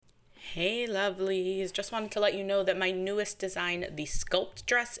Hey lovelies, just wanted to let you know that my newest design, the Sculpt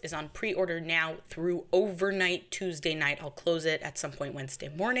dress, is on pre-order now through overnight Tuesday night. I'll close it at some point Wednesday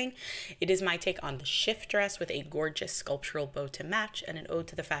morning. It is my take on the shift dress with a gorgeous sculptural bow to match and an ode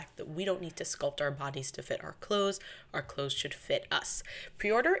to the fact that we don't need to sculpt our bodies to fit our clothes should fit us.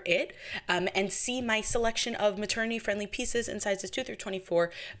 Pre-order it and see my selection of maternity-friendly pieces in sizes 2 through 24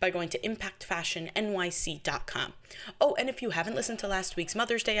 by going to impactfashionnyc.com. Oh, and if you haven't listened to last week's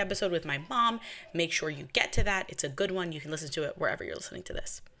Mother's Day episode with my mom, make sure you get to that. It's a good one. You can listen to it wherever you're listening to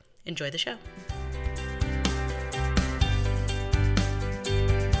this. Enjoy the show.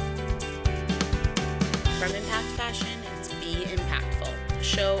 From Impact Fashion, it's Be Impactful, a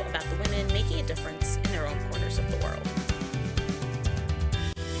show about the women making a difference in their own corners of the world.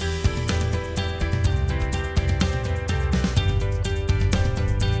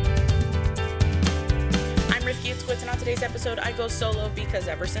 And on today's episode, I go solo because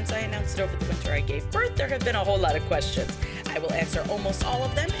ever since I announced it over the winter I gave birth, there have been a whole lot of questions. I will answer almost all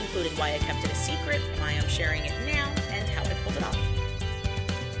of them, including why I kept it a secret, why I'm sharing it now, and how I pulled it off.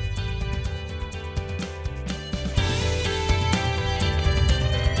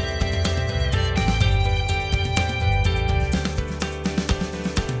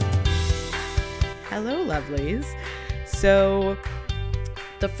 Hello, lovelies. So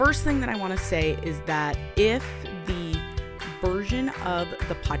the first thing that I want to say is that if the version of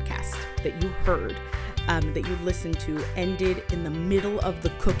the podcast that you heard, that you listened to, ended in the middle of the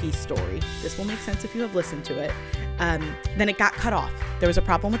cookie story, this will make sense if you have listened to it, then it got cut off. There was a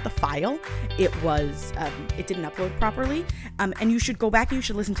problem with the file. It didn't upload properly, and you should go back and you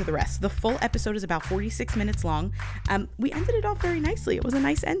should listen to the rest. The full episode is about 46 minutes long. We ended it off very nicely. It was a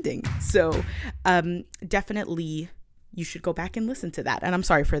nice ending. So definitely you should go back and listen to that. And I'm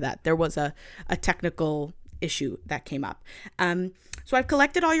sorry for that. There was a technical issue that came up. So I've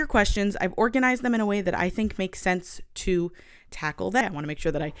collected all your questions. I've organized them in a way that I think makes sense to tackle that. I want to make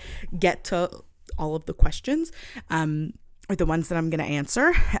sure that I get to all of the questions, or the ones that I'm going to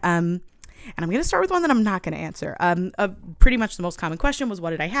answer. And I'm going to start with one that I'm not going to answer. Pretty much the most common question was,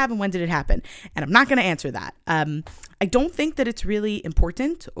 what did I have and when did it happen? And I'm not going to answer that. I don't think that it's really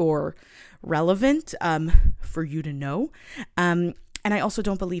important or relevant for you to know. And I also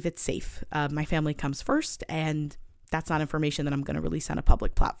don't believe it's safe. My family comes first, and that's not information that I'm going to release on a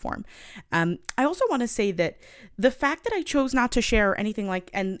public platform. I also want to say that the fact that I chose not to share anything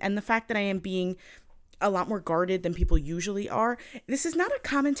and the fact that I am being a lot more guarded than people usually are, this is not a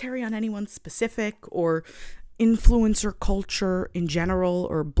commentary on anyone specific or influencer culture in general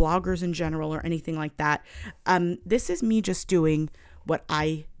or bloggers in general or anything like that. This is me just doing what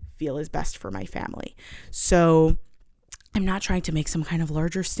I feel is best for my family. So I'm not trying to make some kind of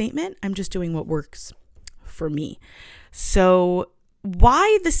larger statement. I'm just doing what works for me. So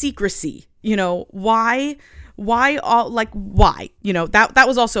why the secrecy? Why? Why? That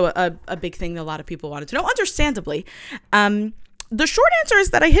was also a big thing that a lot of people wanted to know, understandably. The short answer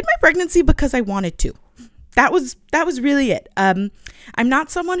is that I hid my pregnancy because I wanted to. That was really it. I'm not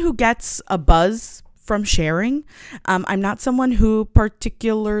someone who gets a buzz from sharing. I'm not someone who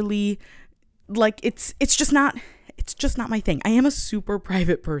particularly it's just not my thing. I am a super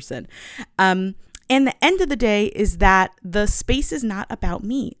private person. And the end of the day is that the space is not about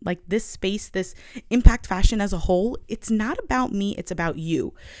me. This space, this Impact Fashion as a whole, it's not about me. It's about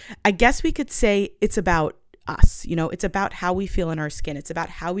you. I guess we could say it's about us. It's about how we feel in our skin. It's about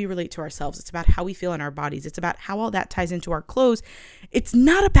how we relate to ourselves. It's about how we feel in our bodies. It's about how all that ties into our clothes. It's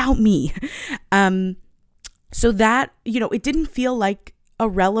not about me. So that, it didn't feel like a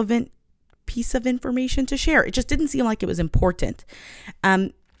relevant piece of information to share. It just didn't seem like it was important.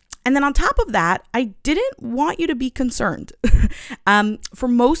 And then on top of that, I didn't want you to be concerned. For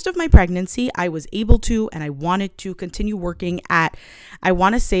most of my pregnancy, I was able to, and I wanted to continue working at, I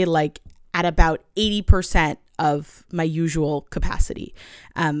want to say at about 80% of my usual capacity.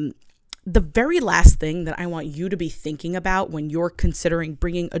 The very last thing that I want you to be thinking about when you're considering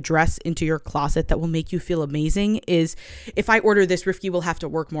bringing a dress into your closet that will make you feel amazing is, if I order this, Rifki will have to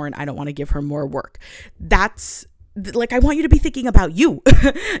work more and I don't want to give her more work. That's I want you to be thinking about you.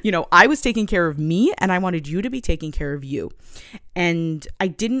 I was taking care of me and I wanted you to be taking care of you. And I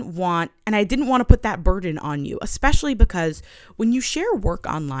didn't want to put that burden on you, especially because when you share work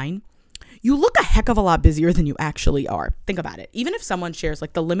online, you look a heck of a lot busier than you actually are. Think about it. Even if someone shares,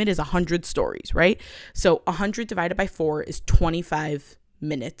 the limit is 100 stories, right? So 100 divided by 4 is 25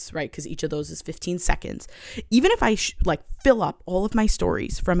 minutes, right? Because each of those is 15 seconds. Even if I fill up all of my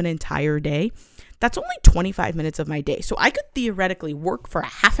stories from an entire day, That's only 25 minutes of my day. So I could theoretically work for a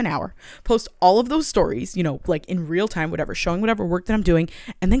half an hour, post all of those stories, like in real time, whatever, showing whatever work that I'm doing,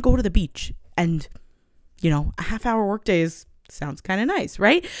 and then go to the beach. And, a half hour work day sounds kind of nice,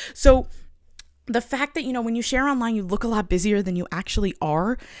 right? So the fact that, when you share online, you look a lot busier than you actually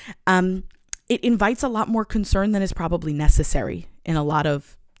are, it invites a lot more concern than is probably necessary in a lot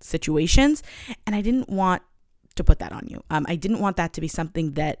of situations. And I didn't want to put that on you. I didn't want that to be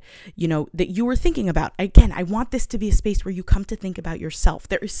something that, that you were thinking about. Again, I want this to be a space where you come to think about yourself.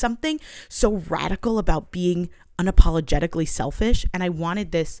 There is something so radical about being unapologetically selfish. And I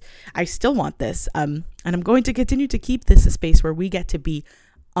wanted this, I still want this. And I'm going to continue to keep this a space where we get to be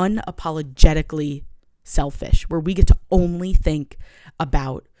unapologetically selfish, where we get to only think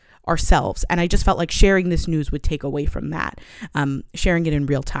about ourselves. And I just felt like sharing this news would take away from that, sharing it in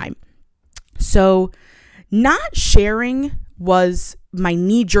real time. So not sharing was my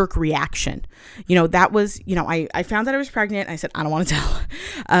knee-jerk reaction. That was, I found that I was pregnant. I said, I don't want to tell.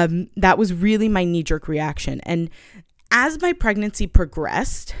 That was really my knee-jerk reaction. And as my pregnancy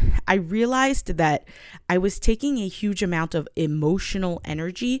progressed, I realized that I was taking a huge amount of emotional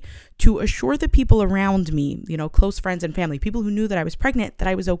energy to assure the people around me, close friends and family, people who knew that I was pregnant, that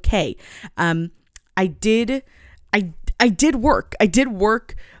I was okay. I did work. I did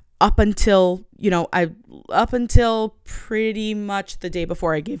work up until, up until pretty much the day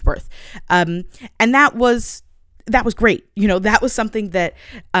before I gave birth. And that was great. That was something that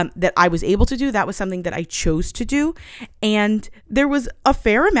I was able to do. That was something that I chose to do. And there was a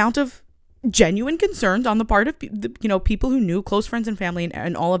fair amount of genuine concerns on the part of, people who knew, close friends and family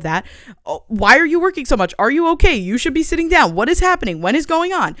and all of that. Oh, why are you working so much? Are you okay? You should be sitting down. What is happening? What is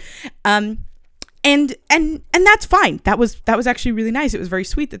going on? And that's fine. That was actually really nice. It was very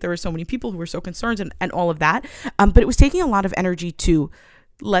sweet that there were so many people who were so concerned and all of that. But it was taking a lot of energy to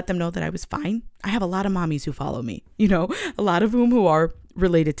let them know that I was fine. I have a lot of mommies who follow me, a lot of who are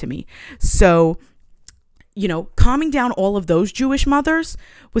related to me. So, calming down all of those Jewish mothers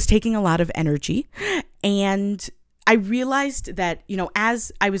was taking a lot of energy. And I realized that,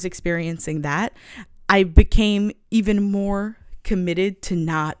 as I was experiencing that, I became even more committed to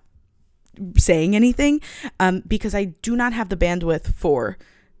not saying anything, because I do not have the bandwidth for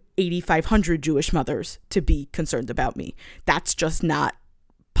 8,500 Jewish mothers to be concerned about me. That's just not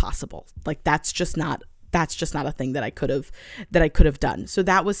possible. Like that's just not a thing that I could have done. So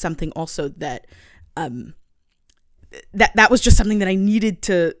that was something also that that was just something that I needed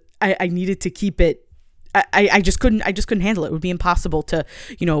to keep it. I just couldn't handle it. It would be impossible to,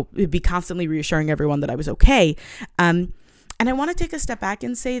 be constantly reassuring everyone that I was okay. And I want to take a step back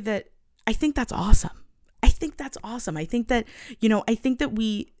and say that I think that's awesome. I think that,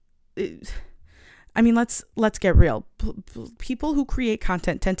 we, let's get real. People who create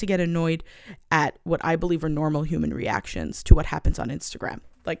content tend to get annoyed at what I believe are normal human reactions to what happens on Instagram.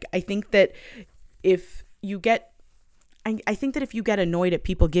 Like, I think that if you get annoyed at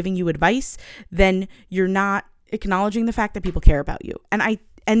people giving you advice, then you're not acknowledging the fact that people care about you. And I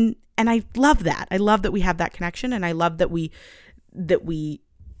love that. I love that we have that connection, and I love that we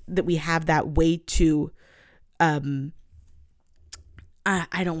have that way to,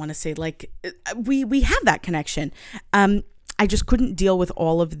 I don't want to say like we have that connection. I just couldn't deal with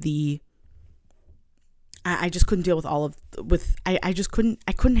all of the, I couldn't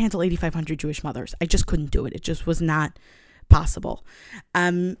handle 8,500 Jewish mothers. I just couldn't do it. It just was not possible.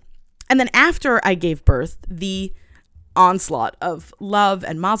 And then after I gave birth, the onslaught of love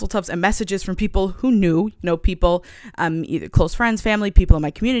and mazel tovs and messages from people who knew, people, either close friends, family, people in my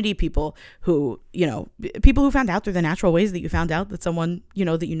community, people who found out through the natural ways that you found out that someone,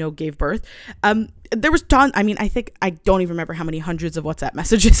 that gave birth. There was I don't even remember how many hundreds of WhatsApp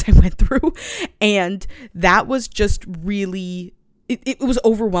messages I went through. And that was just really, it was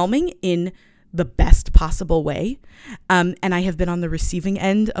overwhelming in the best possible way. And I have been on the receiving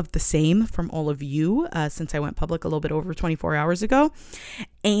end of the same from all of you since I went public a little bit over 24 hours ago.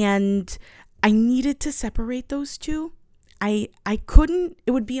 And I needed to separate those two. I couldn't,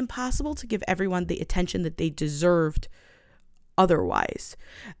 it would be impossible to give everyone the attention that they deserved otherwise.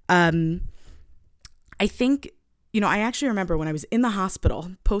 I think, I actually remember when I was in the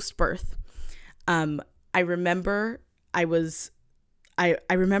hospital post-birth, I remember I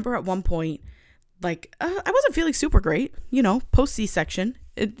remember at one point, I wasn't feeling super great, post C-section.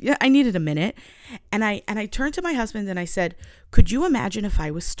 I needed a minute. And I turned to my husband and I said, could you imagine if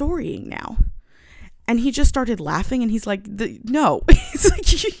I was storying now? And he just started laughing and he's like, no. He's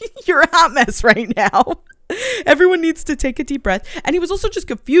like, you're a hot mess right now. Everyone needs to take a deep breath. And he was also just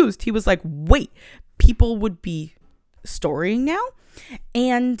confused. He was like, wait, people would be storying now?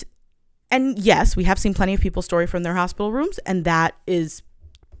 And And yes, we have seen plenty of people's story from their hospital rooms, and that is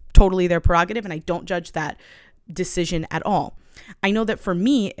totally their prerogative, and I don't judge that decision at all. I know that for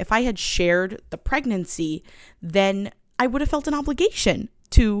me, if I had shared the pregnancy, then I would have felt an obligation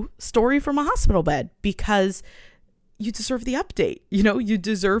to story from a hospital bed, because you deserve the update. You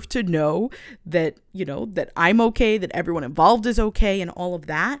deserve to know that, that I'm okay, that everyone involved is okay, and all of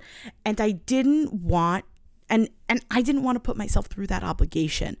that. And I didn't want And I didn't want to put myself through that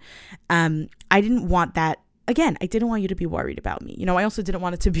obligation. I didn't want that. Again, I didn't want you to be worried about me. I also didn't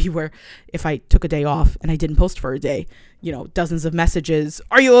want it to be where if I took a day off and I didn't post for a day, dozens of messages.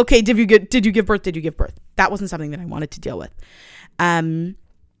 Are you okay? Did you give birth? Did you give birth? That wasn't something that I wanted to deal with. And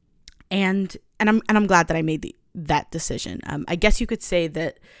I'm glad that I made that decision. I guess you could say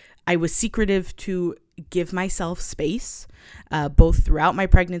that I was secretive to give myself space, both throughout my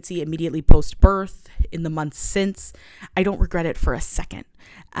pregnancy, immediately post-birth, in the months since. I don't regret it for a second.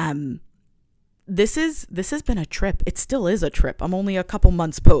 This has been a trip. It still is a trip. I'm only a couple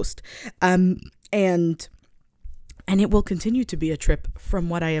months post. And it will continue to be a trip from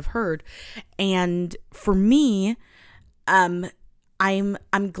what I have heard. And for me, I'm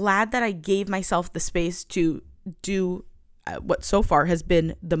glad that I gave myself the space to do what so far has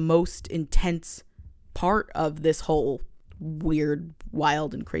been the most intense part of this whole weird,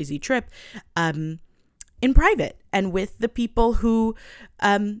 wild, and crazy trip, in private, and with the people who,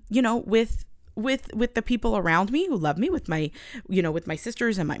 with the people around me who love me, with my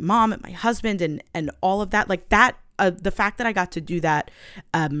sisters and my mom and my husband and all of that, like that, the fact that I got to do that,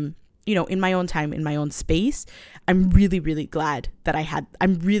 in my own time, in my own space, I'm really, really glad that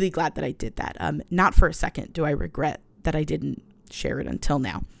I'm really glad that I did that. Not for a second do I regret that I didn't share it until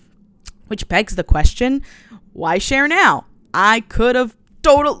now, which begs the question, why share now? I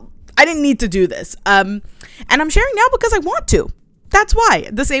didn't need to do this. And I'm sharing now because I want to. That's why.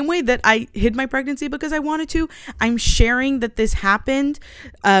 The same way that I hid my pregnancy because I wanted to, I'm sharing that this happened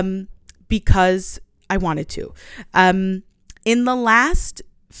because I wanted to. In the last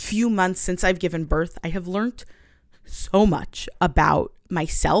few months since I've given birth, I have learned so much about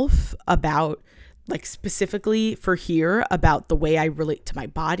myself, about, like, specifically for here, about the way I relate to my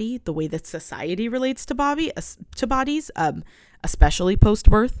body, the way that society relates to bodies, especially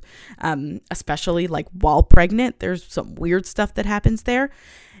post-birth, especially like while pregnant. There's some weird stuff that happens there.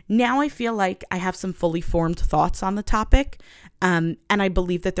 Now I feel like I have some fully formed thoughts on the topic, and I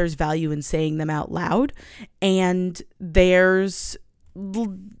believe that there's value in saying them out loud, and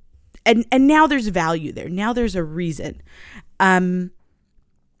now there's value there. Now there's a reason.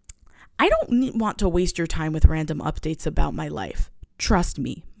 I don't want to waste your time with random updates about my life. Trust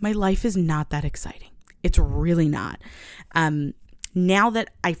me, my life is not that exciting. It's really not. Now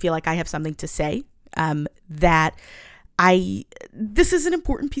that I feel like I have something to say, this is an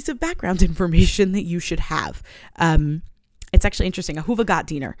important piece of background information that you should have. It's actually interesting. Ahuva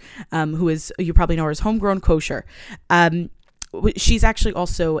Gottdiener, who is, you probably know her as Homegrown Kosher. She's actually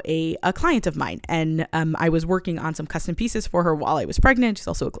also a client of mine, and I was working on some custom pieces for her while I was pregnant. She's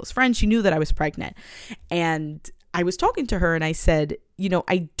also a close friend. She knew that I was pregnant, and I was talking to her, and I said,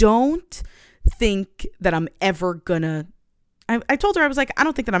 I don't think that I'm ever gonna, I told her, I was like, I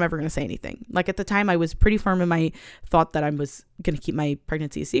don't think that I'm ever gonna say anything. Like, at the time, I was pretty firm in my thought that I was gonna keep my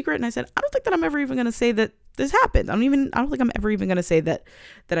pregnancy a secret, and I said, I don't think that I'm ever even gonna say that this happened. I don't think I'm ever even gonna say that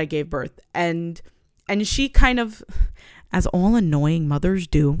I gave birth. And she kind of, as all annoying mothers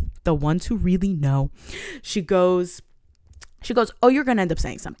do, the ones who really know, she goes, oh, you're going to end up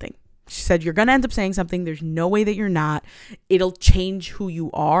saying something. She said, you're going to end up saying something. There's no way that you're not. It'll change who you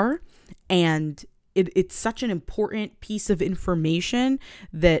are. And it's such an important piece of information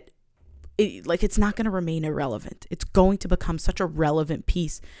that it's not going to remain irrelevant. It's going to become such a relevant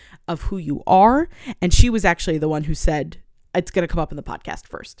piece of who you are. And she was actually the one who said, it's going to come up in the podcast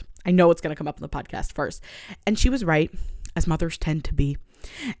first. I know it's going to come up in the podcast first. And she was right, as mothers tend to be.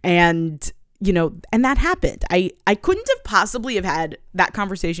 And, and that happened. I couldn't have possibly have had that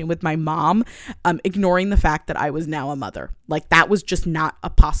conversation with my mom, ignoring the fact that I was now a mother. Like, that was just not a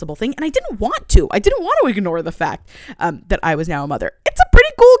possible thing. And I didn't want to. I didn't want to ignore the fact that I was now a mother. It's a pretty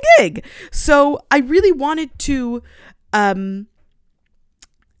cool gig. So I really wanted to, I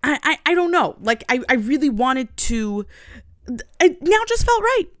don't know. Like, I really wanted to, it now just felt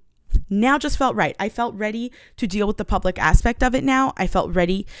right. I felt ready to deal with the public aspect of it now. I felt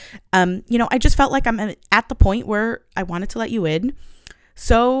ready. I just felt like I'm at the point where I wanted to let you in.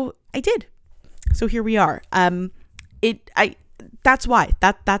 So I did. So here we are. That's why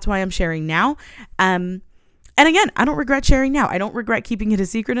I'm sharing now. And again, I don't regret sharing now. I don't regret keeping it a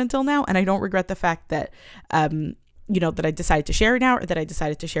secret until now. And I don't regret the fact that, that I decided to share it now, or that I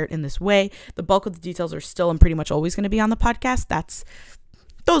decided to share it in this way. The bulk of the details are still and pretty much always going to be on the podcast.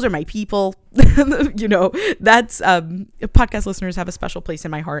 Those are my people. That's podcast listeners have a special place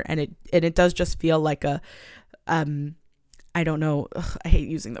in my heart, and it does just feel like a I don't know. I hate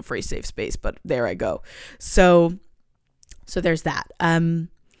using the phrase safe space, but there I go. So there's that.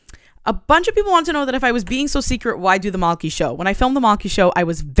 A bunch of people want to know that if I was being so secret, why do the Malky show? When I filmed the Malky show, I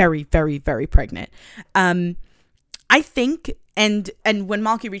was very, very, very pregnant. I think, and when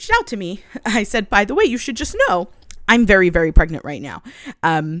Malky reached out to me, I said, by the way, you should just know I'm very, very pregnant right now.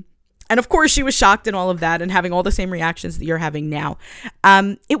 And of course she was shocked and all of that and having all the same reactions that you're having now.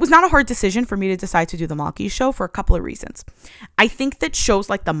 It was not a hard decision for me to decide to do the Malky show for a couple of reasons. I think that shows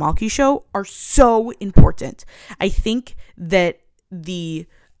like the Malky show are so important. I think that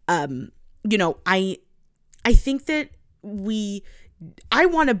I think that I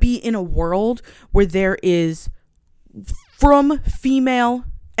want to be in a world where there is from female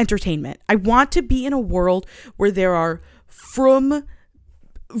entertainment. I want to be in a world where there are from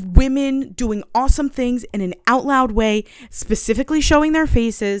women doing awesome things in an out loud way, specifically showing their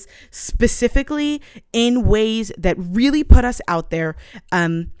faces, specifically in ways that really put us out there.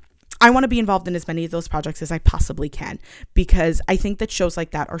 I want to be involved in as many of those projects as I possibly can, because I think that shows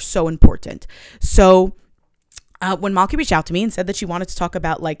like that are so important. So when Malky reached out to me and said that she wanted to talk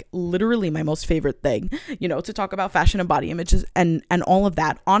about like literally my most favorite thing, to talk about fashion and body images and all of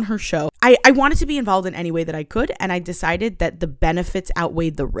that on her show, I wanted to be involved in any way that I could. And I decided that the benefits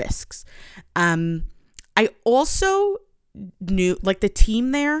outweighed the risks. I also knew like the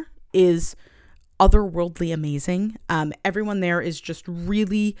team there is otherworldly amazing. Everyone there is just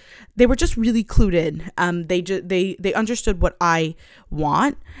really, they were just really clued in. They understood what I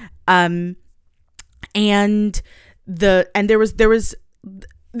want. And there was they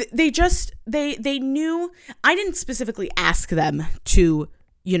knew. I didn't specifically ask them to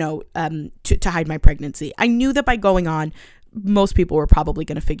hide my pregnancy. I knew that by going on, most people were probably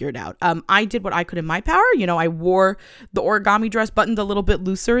going to figure it out. I did what I could in my power. I wore the origami dress buttoned a little bit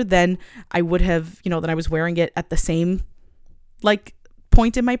looser than I would have, than I was wearing it at the same like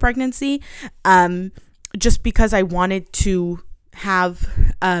point in my pregnancy. Just because I wanted to have,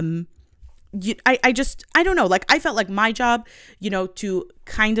 I don't know, like I felt like my job, to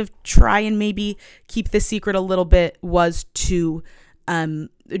kind of try and maybe keep this secret a little bit was to,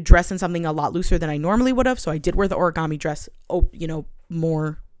 dress in something a lot looser than I normally would have. So I did wear the origami dress,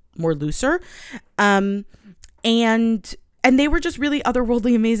 more looser. And they were just really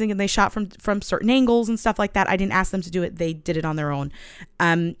otherworldly amazing, and they shot from certain angles and stuff like that. I didn't ask them to do it. They did it on their own.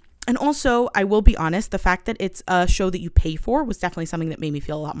 And also, I will be honest, the fact that it's a show that you pay for was definitely something that made me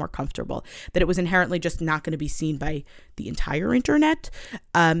feel a lot more comfortable. That it was inherently just not going to be seen by the entire internet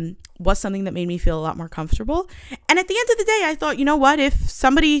was something that made me feel a lot more comfortable. And at the end of the day, I thought, you know what, if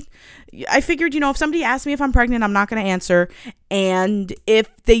somebody asked me if I'm pregnant, I'm not going to answer. And if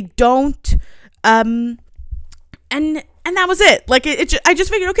they don't, and that was it. Like, I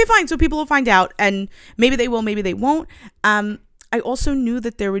just figured, okay, fine. So people will find out, and maybe they will, maybe they won't. I also knew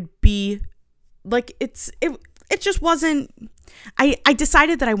that there would be, like, it just wasn't, I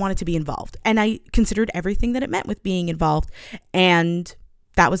decided that I wanted to be involved, and I considered everything that it meant with being involved, and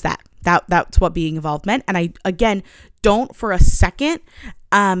that was that. That's what being involved meant. And I, again, don't for a second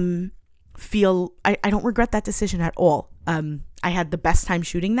feel, I don't regret that decision at all. I had the best time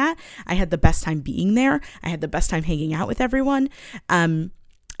shooting that. I had the best time being there. I had the best time hanging out with everyone. And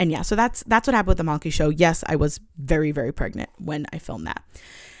yeah, so that's what happened with the Malky show. Yes, I was very, very pregnant when I filmed that.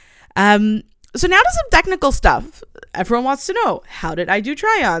 So now to some technical stuff. Everyone wants to know, how did I do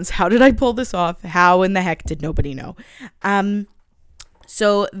try-ons? How did I pull this off? How in the heck did nobody know?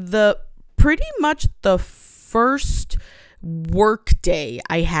 So pretty much the first work day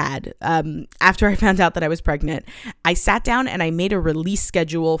I had after I found out that I was pregnant, I sat down and I made a release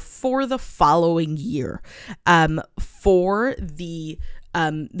schedule for the following year for the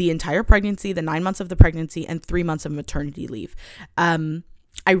entire pregnancy, the 9 months of the pregnancy, and 3 months of maternity leave.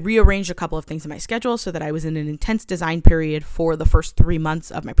 I rearranged a couple of things in my schedule so that I was in an intense design period for the first 3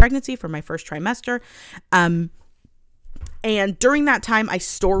 months of my pregnancy, for my first trimester. And during that time, I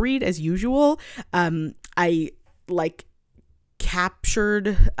storied as usual. I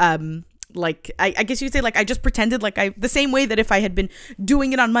captured, I guess you'd say, like, I just pretended like the same way that if I had been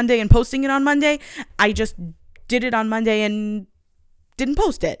doing it on Monday and posting it on Monday, I just did it on Monday and didn't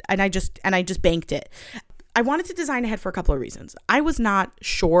post it. And I just banked it. I wanted to design ahead for a couple of reasons. I was not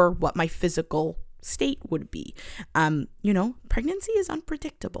sure what my physical state would be. Pregnancy is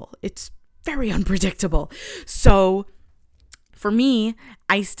unpredictable. It's very unpredictable. So For me,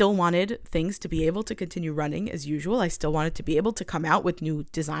 I still wanted things to be able to continue running as usual. I still wanted to be able to come out with new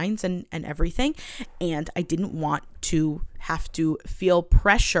designs and everything. And I didn't want to have to feel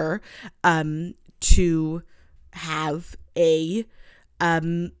pressure to have a I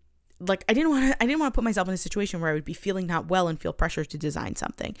didn't want to put myself in a situation where I would be feeling not well and feel pressure to design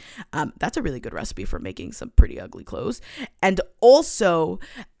something. That's a really good recipe for making some pretty ugly clothes. And also,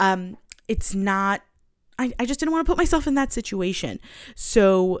 it's not, I just didn't want to put myself in that situation.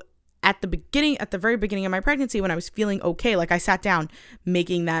 So at the very beginning of my pregnancy, when I was feeling okay, like I sat down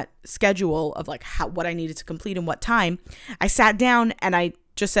making that schedule of like what I needed to complete in what time, I sat down and I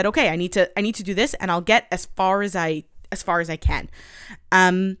just said, okay, I need to do this, and I'll get as far as I can.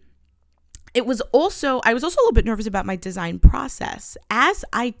 I was also a little bit nervous about my design process. As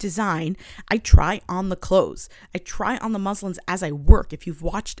I design, I try on the clothes. I try on the muslins as I work. If you've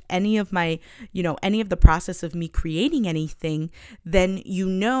watched any of the process of me creating anything, then you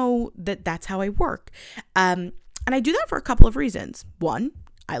know that that's how I work. And I do that for a couple of reasons. One,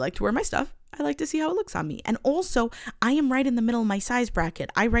 I like to wear my stuff. I like to see how it looks on me. And also, I am right in the middle of my size bracket.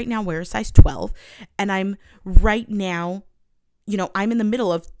 I right now wear a size 12, and I'm right now, I'm in the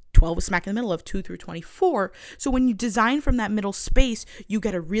middle of 12, smack in the middle of 2 through 24. So when you design from that middle space, you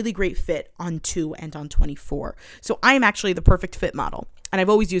get a really great fit on 2 and on 24. So I am actually the perfect fit model, and I've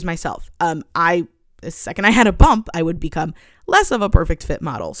always used myself. The second I had a bump, I would become less of a perfect fit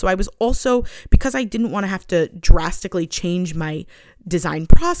model. So I was also, because I didn't want to have to drastically change my design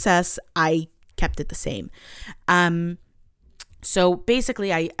process, I kept it the same. So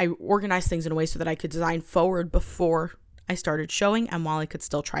basically, I organized things in a way so that I could design forward before I started showing and while I could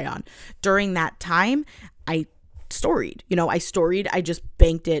still try on. During that time, I storied. I just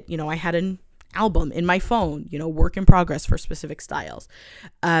banked it. I had an album in my phone, work in progress for specific styles.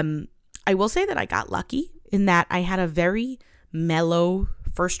 I will say that I got lucky in that I had a very mellow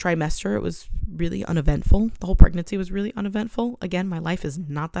first trimester. It was really uneventful. The whole pregnancy was really uneventful. Again, my life is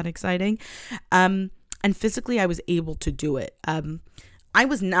not that exciting. And physically, I was able to do it. I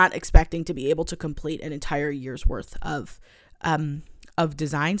was not expecting to be able to complete an entire year's worth of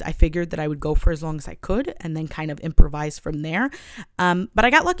designs. I figured that I would go for as long as I could and then kind of improvise from there. But I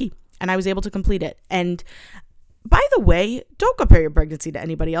got lucky and I was able to complete it. And by the way, don't compare your pregnancy to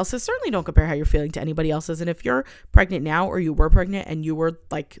anybody else's. Certainly don't compare how you're feeling to anybody else's. And if you're pregnant now, or you were pregnant and you were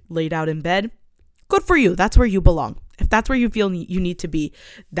like laid out in bed, good for you. That's where you belong. If that's where you feel you need to be,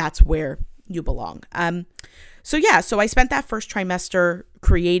 that's where you belong. So I spent that first trimester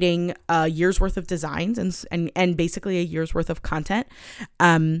creating a year's worth of designs and basically a year's worth of content,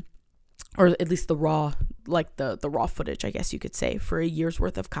 or at least the raw footage, I guess you could say, for a year's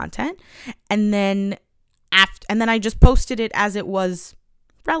worth of content. And then I just posted it as it was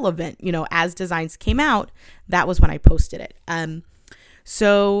relevant, as designs came out. That was when I posted it.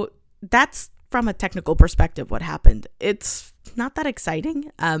 So that's from a technical perspective what happened. It's not that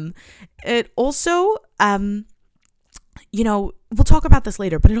exciting. It also, we'll talk about this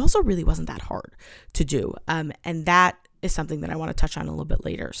later, but it also really wasn't that hard to do. And that is something that I want to touch on a little bit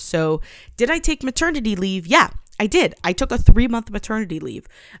later. So did I take maternity leave? Yeah, I did. I took a 3-month maternity leave.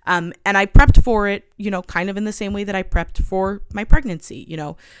 And I prepped for it, kind of in the same way that I prepped for my pregnancy,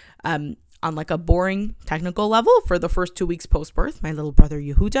 on like a boring technical level. For the first 2 weeks post-birth, my little brother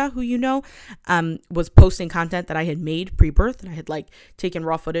Yehuda, who was posting content that I had made pre-birth, and I had like taken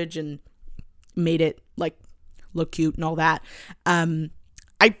raw footage and made it like look cute and all that.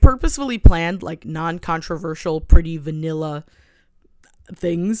 I purposefully planned like non-controversial, pretty vanilla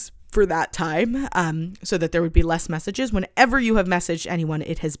things for that time, so that there would be less messages. Whenever you have messaged anyone,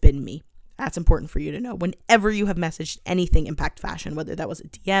 it has been me. That's important for you to know. Whenever you have messaged anything Impact Fashion, whether that was a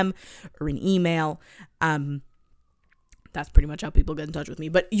DM or an email, that's pretty much how people get in touch with me.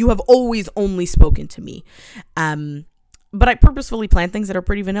 But you have always only spoken to me. But I purposefully planned things that are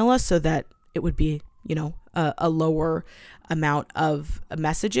pretty vanilla so that it would be, a lower amount of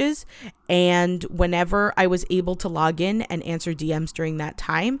messages. And whenever I was able to log in and answer DMs during that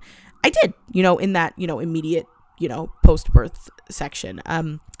time, I did, in that, immediate, post-birth section.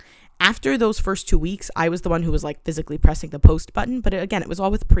 After those first 2 weeks, I was the one who was like physically pressing the post button. But again, it was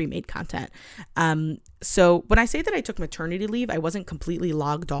all with pre-made content. So when I say that I took maternity leave, I wasn't completely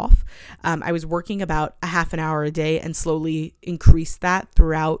logged off. I was working about a half an hour a day and slowly increased that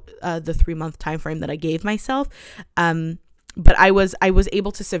throughout the 3-month time frame that I gave myself. But I was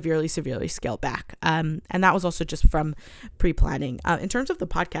able to severely scale back. And that was also just from pre-planning. In terms of the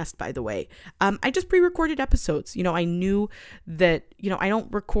podcast, by the way, I just pre-recorded episodes. I knew that, I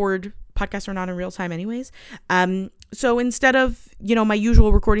don't record, podcasts are not in real time anyways. So instead of, my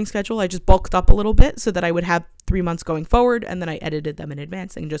usual recording schedule, I just bulked up a little bit so that I would have 3 months going forward. And then I edited them in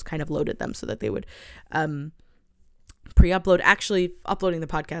advance and just kind of loaded them so that they would pre-upload. Actually, uploading the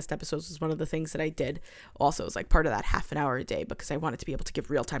podcast episodes was one of the things that I did. Also, it was like part of that half an hour a day because I wanted to be able to give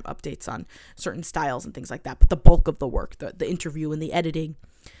real-time updates on certain styles and things like that. But the bulk of the work, the interview and the editing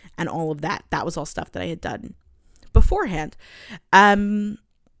and all of that was all stuff that I had done beforehand.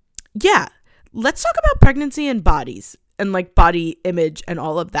 Let's talk about pregnancy and bodies and like body image and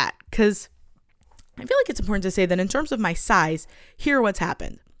all of that, because I feel like it's important to say that in terms of my size, here's what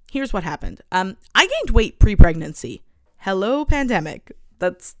happened. I gained weight pre-pregnancy. Hello, pandemic.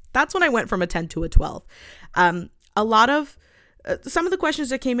 That's when I went from a 10 to a 12. A lot of some of the questions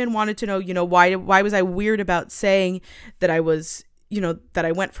that came in wanted to know, why was I weird about saying that I was, that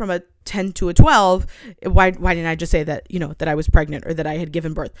I went from a 10 to a 12. Why didn't I just say that, that I was pregnant or that I had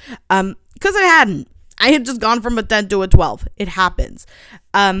given birth? Because I hadn't. I had just gone from a 10 to a 12. It happens.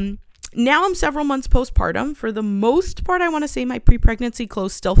 Now I'm several months postpartum. For the most part, I want to say my pre-pregnancy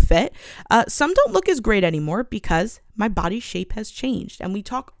clothes still fit. Some don't look as great anymore because my body shape has changed. And we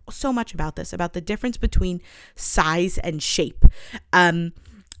talk so much about this, about the difference between size and shape.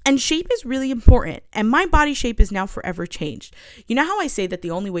 And shape is really important. And my body shape is now forever changed. You know how I say that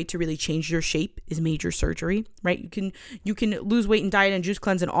the only way to really change your shape is major surgery, right? You can lose weight and diet and juice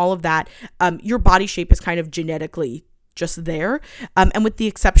cleanse and all of that. Your body shape is kind of genetically just there. And with the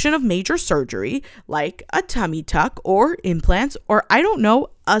exception of major surgery, like a tummy tuck or implants, or I don't know,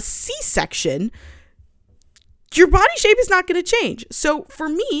 a C-section, your body shape is not going to change. So for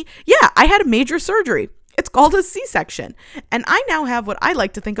me, I had a major surgery. It's called a C-section. And I now have what I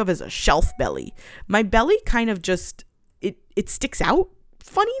like to think of as a shelf belly. My belly kind of just, it sticks out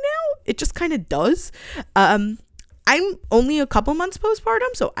funny now. It just kind of does. I'm only a couple months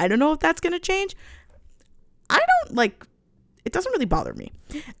postpartum, so I don't know if that's going to change. It doesn't really bother me.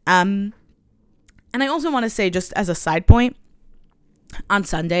 And I also want to say, just as a side point, on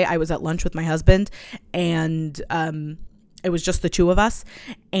Sunday, I was at lunch with my husband, and it was just the two of us,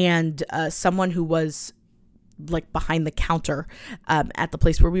 and someone who was like behind the counter at the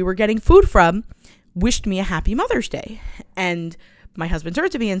place where we were getting food from wished me a happy Mother's Day. And my husband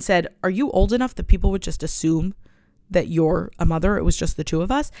turned to me and said, "Are you old enough that people would just assume that you're a mother? It was just the two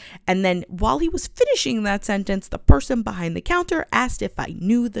of us." And then while he was finishing that sentence, the person behind the counter asked if I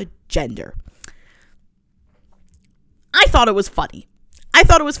knew the gender. I thought it was funny.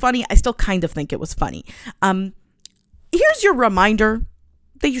 I still kind of think it was funny. Here's your reminder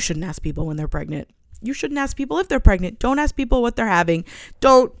that you shouldn't ask people when they're pregnant. You shouldn't ask people if they're pregnant. Don't ask people what they're having.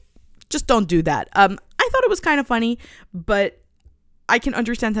 Don't do that. I thought it was kind of funny, but I can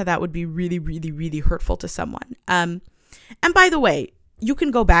understand how that would be really, really, really hurtful to someone. And by the way, you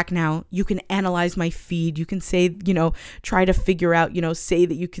can go back now. You can analyze my feed. You can say, try to figure out, say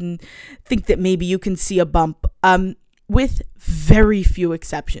that you can think that maybe you can see a bump. With very few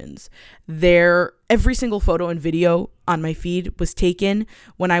exceptions, every single photo and video on my feed was taken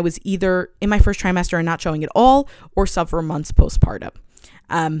when I was either in my first trimester and not showing at all, or several months postpartum.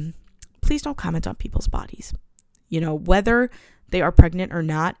 Please don't comment on people's bodies. Whether they are pregnant or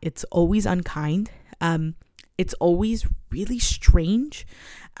not, it's always unkind. It's always really strange.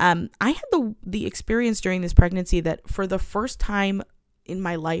 I had the experience during this pregnancy that for the first time in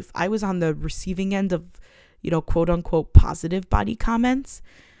my life, I was on the receiving end of, quote unquote, positive body comments.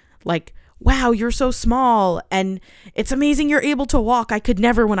 Like, wow, you're so small, and it's amazing you're able to walk. I could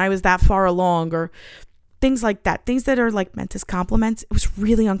never when I was that far along, or things like that. Things that are like meant as compliments. It was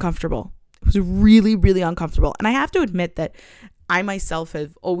really uncomfortable. It was really, really uncomfortable. And I have to admit that I myself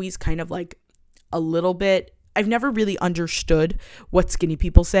have always kind of like a little bit, I've never really understood what skinny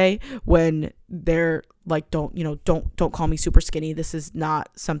people say when they're like, don't call me super skinny. This is not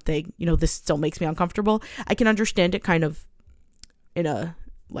something, this still makes me uncomfortable. I can understand it kind of in a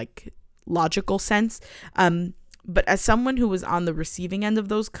like logical sense. But as someone who was on the receiving end of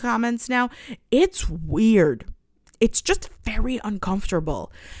those comments now, it's weird. It's just very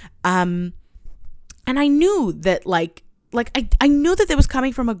uncomfortable. And I knew that I knew that it was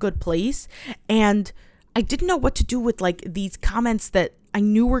coming from a good place, and I didn't know what to do with like these comments that I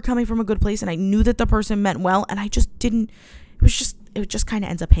knew were coming from a good place, and I knew that the person meant well, and I just didn't. It just kind of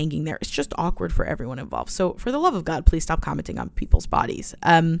ends up hanging there. It's just awkward for everyone involved. So for the love of God, please stop commenting on people's bodies.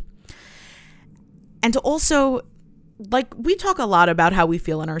 And to also, like, we talk a lot about how we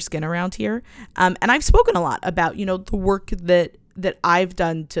feel in our skin around here. And I've spoken a lot about, the work that I've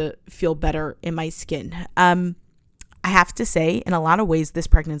done to feel better in my skin. I have to say, in a lot of ways, this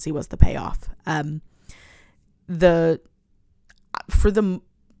pregnancy was the payoff.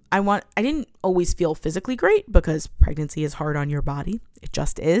 I didn't always feel physically great because pregnancy is hard on your body. It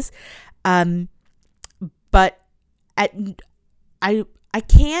just is. But I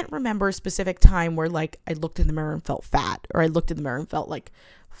can't remember a specific time where like I looked in the mirror and felt fat, or I looked in the mirror and felt like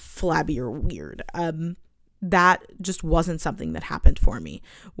flabby or weird. That just wasn't something that happened for me,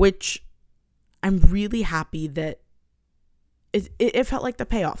 which I'm really happy that it felt like the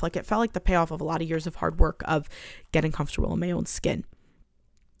payoff. Like it felt like the payoff of a lot of years of hard work of getting comfortable in my own skin.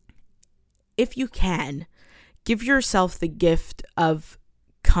 If you can, give yourself the gift of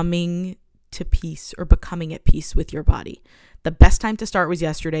coming to peace or becoming at peace with your body. The best time to start was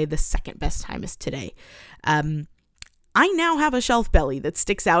yesterday. The second best time is today. I now have a shelf belly that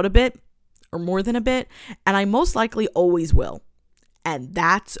sticks out a bit or more than a bit, and I most likely always will. And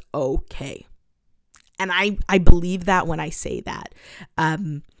that's okay. And I believe that when I say that.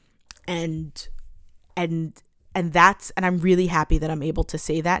 And I'm really happy that I'm able to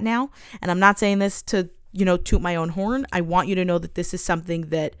say that now. And I'm not saying this to, toot my own horn. I want you to know that this is something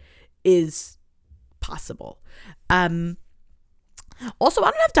that is possible. Also,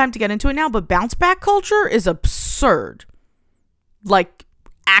 I don't have time to get into it now, but bounce back culture is absurd. Like,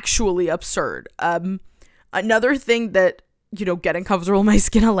 actually absurd. Another thing that, getting comfortable in my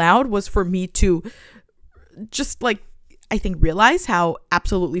skin allowed was for me to just, like, I think realize how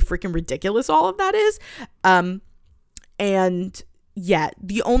absolutely freaking ridiculous all of that is. And yeah,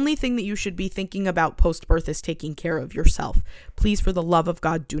 the only thing that you should be thinking about post-birth is taking care of yourself. Please, for the love of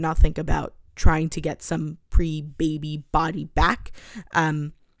God, do not think about trying to get some pre-baby body back. I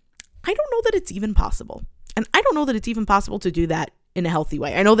don't know that it's even possible. And I don't know that it's even possible to do that in a healthy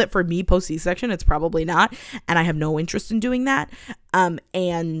way. I know that for me, post C-section, it's probably not. And I have no interest in doing that.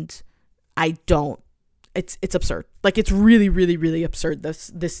 And I don't. It's absurd. Like, it's really, really, really absurd.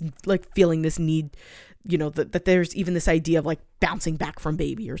 This like feeling this need, that there's even this idea of like bouncing back from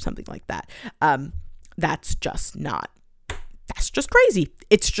baby or something like that. That's just crazy.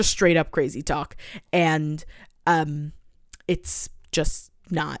 It's just straight up crazy talk. And it's just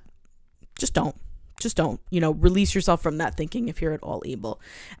not. Just don't. Release yourself from that thinking if you're at all able.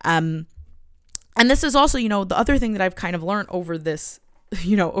 And this is also, the other thing that I've kind of learned over this,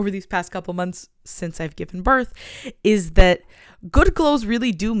 over these past couple months since I've given birth, is that good clothes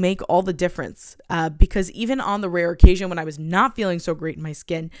really do make all the difference. Because even on the rare occasion when I was not feeling so great in my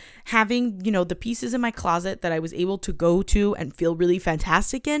skin, having, the pieces in my closet that I was able to go to and feel really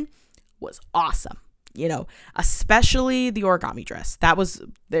fantastic in was awesome. Especially the origami dress.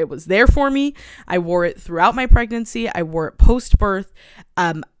 It was there for me. I wore it throughout my pregnancy. I wore it post-birth.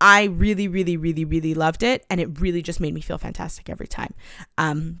 I really, really, really, really loved it. And it really just made me feel fantastic every time.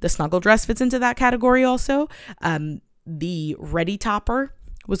 The snuggle dress fits into that category also. The ready topper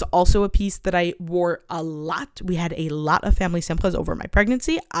was also a piece that I wore a lot. We had a lot of family simplas over my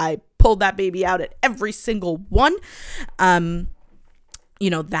pregnancy. I pulled that baby out at every single one.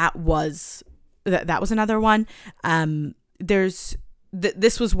 That was another one. This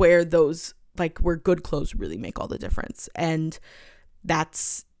was where those, like, where good clothes really make all the difference. And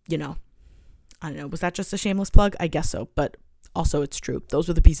that's, I don't know, was that just a shameless plug? I guess so, but also it's true. Those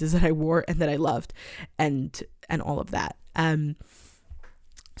were the pieces that I wore and that I loved, and all of that.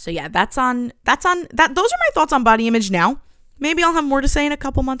 So yeah, those are my thoughts on body image now. Maybe I'll have more to say in a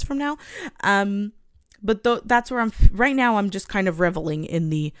couple months from now. But that's where right now. I'm just kind of reveling in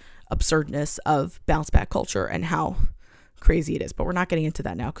the absurdness of bounce back culture and how crazy it is. But we're not getting into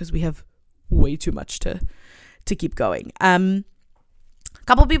that now because we have way too much to keep going. A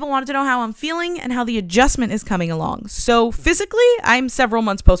couple people wanted to know how I'm feeling and how the adjustment is coming along. So physically, I'm several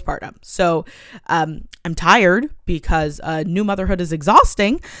months postpartum. So I'm tired because new motherhood is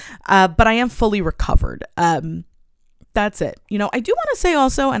exhausting, but I am fully recovered. That's it. I do want to say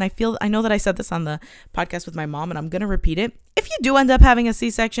also, and I know that I said this on the podcast with my mom, and I'm going to repeat it. If you do end up having a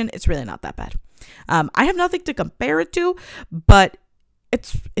C-section, it's really not that bad. I have nothing to compare it to, but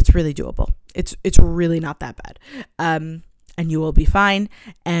it's really doable. It's really not that bad. And you will be fine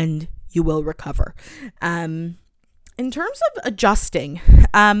and you will recover. In terms of adjusting,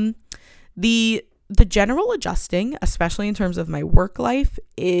 the general adjusting, especially in terms of my work life,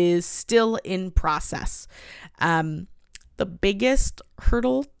 is still in process. The biggest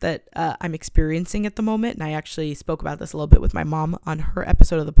hurdle that I'm experiencing at the moment, and I actually spoke about this a little bit with my mom on her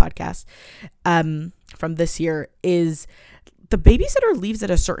episode of the podcast from this year, is the babysitter leaves at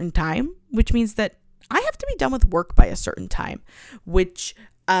a certain time, which means that I have to be done with work by a certain time, which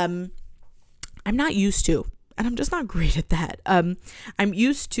I'm not used to, and I'm just not great at that. I'm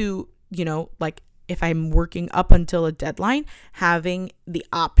used to, like, if I'm working up until a deadline, having the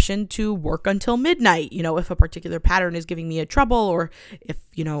option to work until midnight, if a particular pattern is giving me a trouble, or if,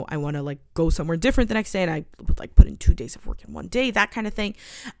 I want to like go somewhere different the next day and I would like put in 2 days of work in one day, that kind of thing.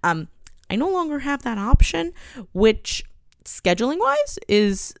 I no longer have that option, which scheduling wise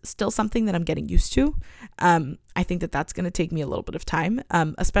is still something that I'm getting used to. I think that that's going to take me a little bit of time,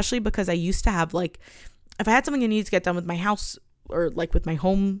 especially because I used to have like, if I had something I needed to get done with my house or like with my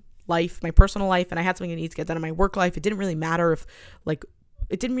home life, my personal life, and I had something I needed to get done in my work life, it didn't really matter if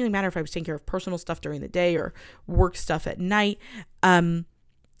I was taking care of personal stuff during the day or work stuff at night.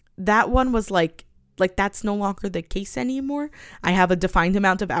 That one was like that's no longer the case anymore. I have a defined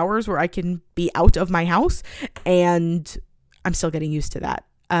amount of hours where I can be out of my house, and I'm still getting used to that.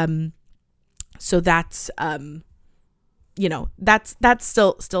 So that's that's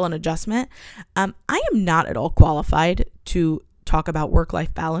still an adjustment. I am not at all qualified to talk about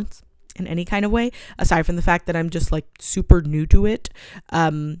work-life balance in any kind of way, aside from the fact that I'm just like super new to it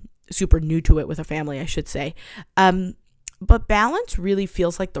with a family, I should say. But balance really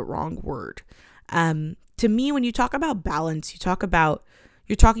feels like the wrong word. To me, when you talk about balance,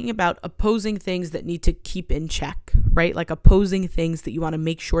 you're talking about opposing things that need to keep in check, right? Like opposing things that you want to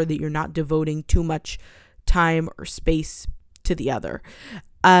make sure that you're not devoting too much time or space to the other.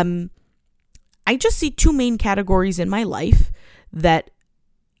 I just see two main categories in my life that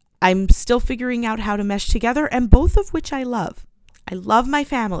I'm still figuring out how to mesh together, and both of which I love. I love my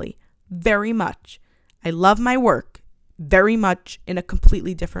family very much. I love my work very much in a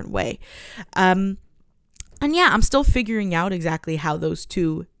completely different way. And yeah, I'm still figuring out exactly how those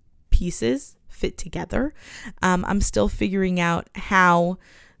two pieces fit together. I'm still figuring out how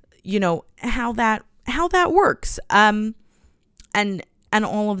that works. And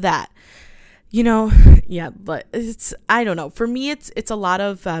all of that. Yeah, but I don't know. For me, it's a lot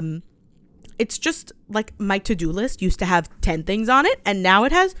of, it's just like my to-do list used to have 10 things on it, and now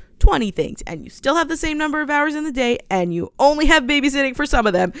it has 20 things, and you still have the same number of hours in the day, and you only have babysitting for some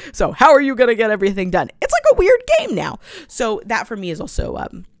of them. So how are you going to get everything done? It's like a weird game now. So that for me is also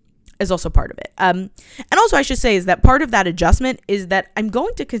part of it. And also I should say is that part of that adjustment is that I'm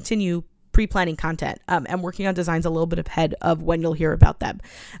going to continue pre-planning content and working on designs a little bit ahead of when you'll hear about them.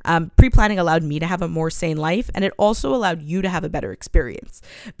 Pre-planning allowed me to have a more sane life, and it also allowed you to have a better experience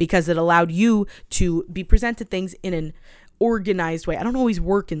because it allowed you to be presented things in an organized way. I don't always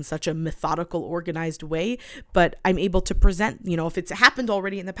work in such a methodical, organized way, but I'm able to present, if it's happened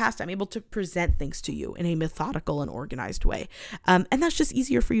already in the past, I'm able to present things to you in a methodical and organized way. And that's just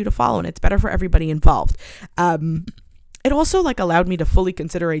easier for you to follow, and it's better for everybody involved. It also allowed me to fully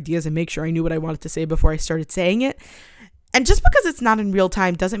consider ideas and make sure I knew what I wanted to say before I started saying it. And just because it's not in real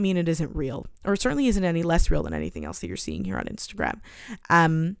time doesn't mean it isn't real, or it certainly isn't any less real than anything else that you're seeing here on Instagram.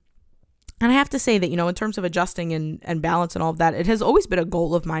 And I have to say that, in terms of adjusting and balance and all of that, it has always been a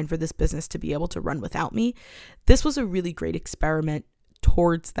goal of mine for this business to be able to run without me. This was a really great experiment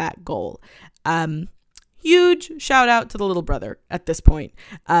towards that goal. Huge shout out to the little brother at this point.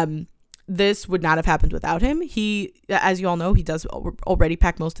 This would not have happened without him. He, as you all know, he does already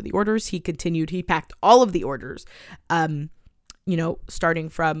pack most of the orders. He packed all of the orders, starting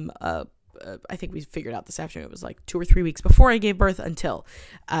from, I think we figured out this afternoon, it was 2 or 3 weeks before I gave birth until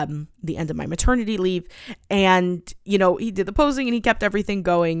the end of my maternity leave. And, he did the posing and he kept everything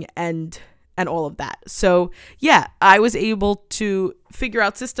going and all of that. So yeah, I was able to figure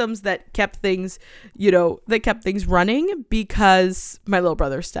out systems that kept things, running because my little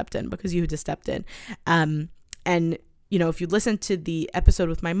brother stepped in, because you just stepped in. And, if you listen to the episode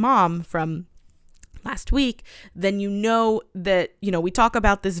with my mom from last week, then that, we talk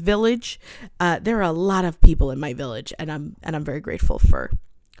about this village. There are a lot of people in my village, and I'm very grateful for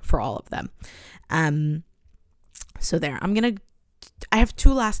all of them. So there, I have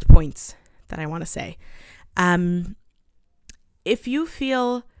 2 last points that I want to say. If you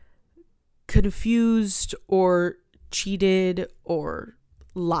feel confused or cheated or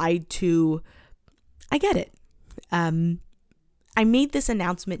lied to, I get it. I made this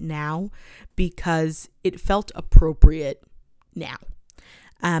announcement now because it felt appropriate now.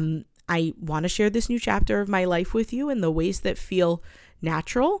 I want to share this new chapter of my life with you in the ways that feel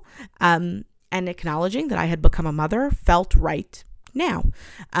natural, and acknowledging that I had become a mother felt right now,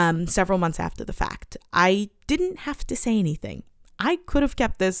 several months after the fact. I didn't have to say anything. I could have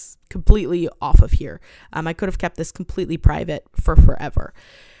kept this completely off of here. I could have kept this completely private for forever.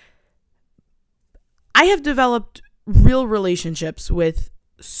 I have developed real relationships with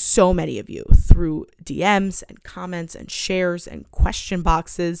so many of you through DMs and comments and shares and question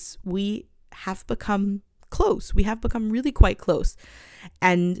boxes. We have become close. We have become really quite close.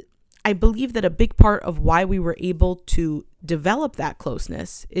 And I believe that a big part of why we were able to develop that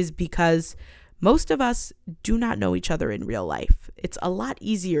closeness is because most of us do not know each other in real life. It's a lot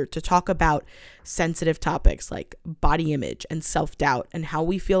easier to talk about sensitive topics like body image and self-doubt and how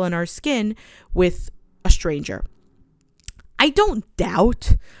we feel in our skin with a stranger. I don't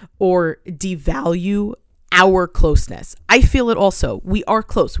doubt or devalue our closeness. I feel it also. We are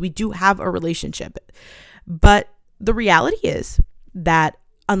close. We do have a relationship. But the reality is that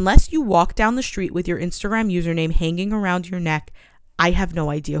unless you walk down the street with your Instagram username hanging around your neck, I have no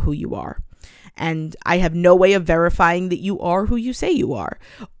idea who you are. And I have no way of verifying that you are who you say you are,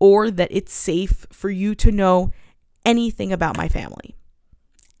 or that it's safe for you to know anything about my family.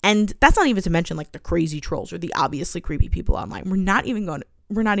 And that's not even to mention like the crazy trolls or the obviously creepy people online. We're not even going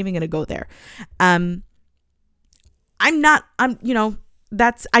to go there. I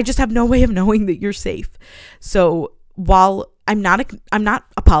just have no way of knowing that you're safe. So while I'm not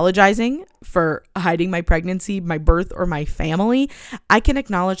apologizing for hiding my pregnancy, my birth, or my family, I can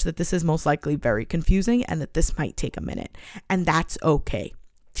acknowledge that this is most likely very confusing and that this might take a minute. And that's okay.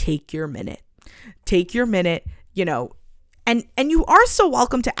 Take your minute. And you are so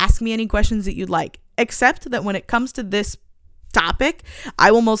welcome to ask me any questions that you'd like, except that when it comes to this topic,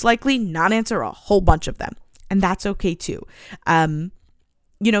 I will most likely not answer a whole bunch of them. And that's okay too.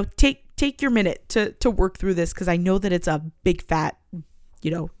 Take your minute to work through this, because I know that it's a big fat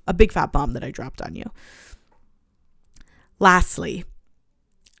bomb that I dropped on you. Lastly,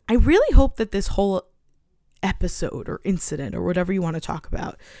 I really hope that this whole episode or incident or whatever you want to talk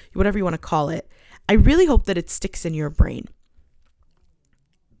about, whatever you want to call it, I really hope that it sticks in your brain,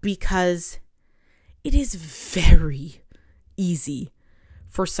 because it is very easy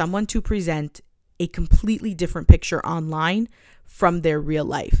for someone to present a completely different picture online from their real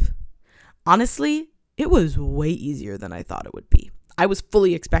life. Honestly, it was way easier than I thought it would be. I was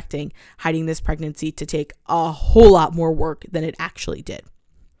fully expecting hiding this pregnancy to take a whole lot more work than it actually did.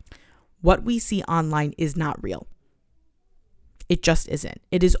 What we see online is not real. It just isn't.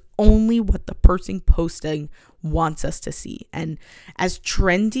 It is only what the person posting wants us to see. And as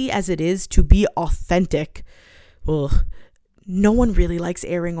trendy as it is to be authentic, no one really likes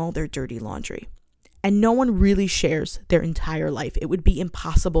airing all their dirty laundry. And no one really shares their entire life. It would be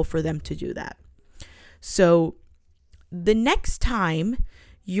impossible for them to do that. So the next time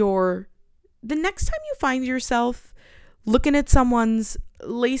you find yourself looking at someone's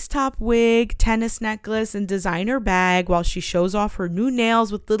lace top wig, tennis necklace, and designer bag while she shows off her new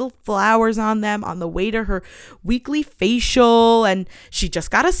nails with little flowers on them on the way to her weekly facial, and she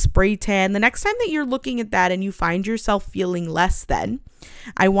just got a spray tan, the next time that you're looking at that and you find yourself feeling less than,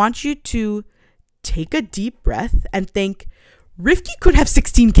 I want you to take a deep breath and think, Rifki could have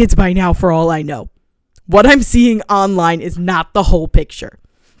 16 kids by now for all I know. What I'm seeing online is not the whole picture.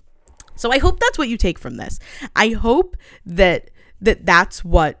 So I hope that's what you take from this. I hope that's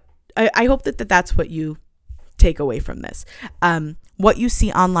what you take away from this. What you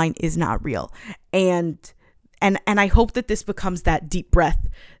see online is not real. And I hope that this becomes that deep breath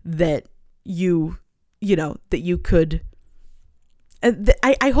that that you could.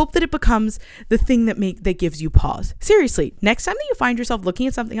 I hope that it becomes the thing that gives you pause. Seriously, next time that you find yourself looking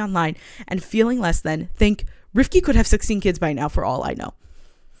at something online and feeling less than, think, Rifki could have 16 kids by now for all I know.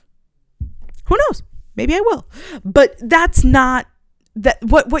 Who knows? Maybe I will. But that's not that.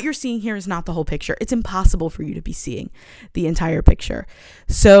 What you're seeing here is not the whole picture. It's impossible for you to be seeing the entire picture.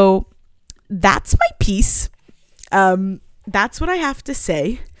 So that's my piece. That's what I have to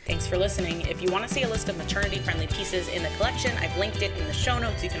say. Thanks for listening. If you want to see a list of maternity-friendly pieces in the collection, I've linked it in the show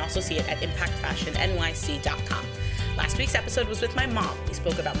notes. You can also see it at impactfashionnyc.com. Last week's episode was with my mom. We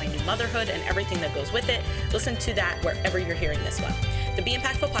spoke about my new motherhood and everything that goes with it. Listen to that wherever you're hearing this one. The Be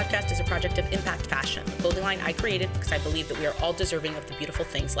Impactful podcast is a project of Impact Fashion, the clothing line I created because I believe that we are all deserving of the beautiful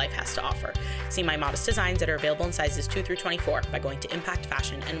things life has to offer. See my modest designs that are available in sizes 2 through 24 by going to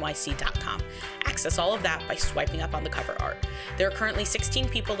impactfashionnyc.com. Access all of that by swiping up on the cover art. There are currently 16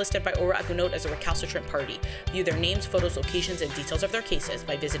 people listed by Aura Agunot as a recalcitrant party. View their names, photos, locations, and details of their cases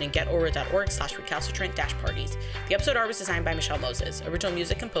by visiting getaura.org/recalcitrant-parties. The episode art was designed by Michelle Moses. Original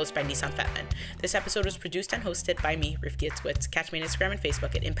music composed by Nissan Fetman. This episode was produced and hosted by me, Rifki Itzwitz. Catch me on Instagram and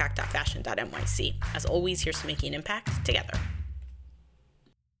Facebook at impact.fashion.nyc. As always, here's to making an impact together.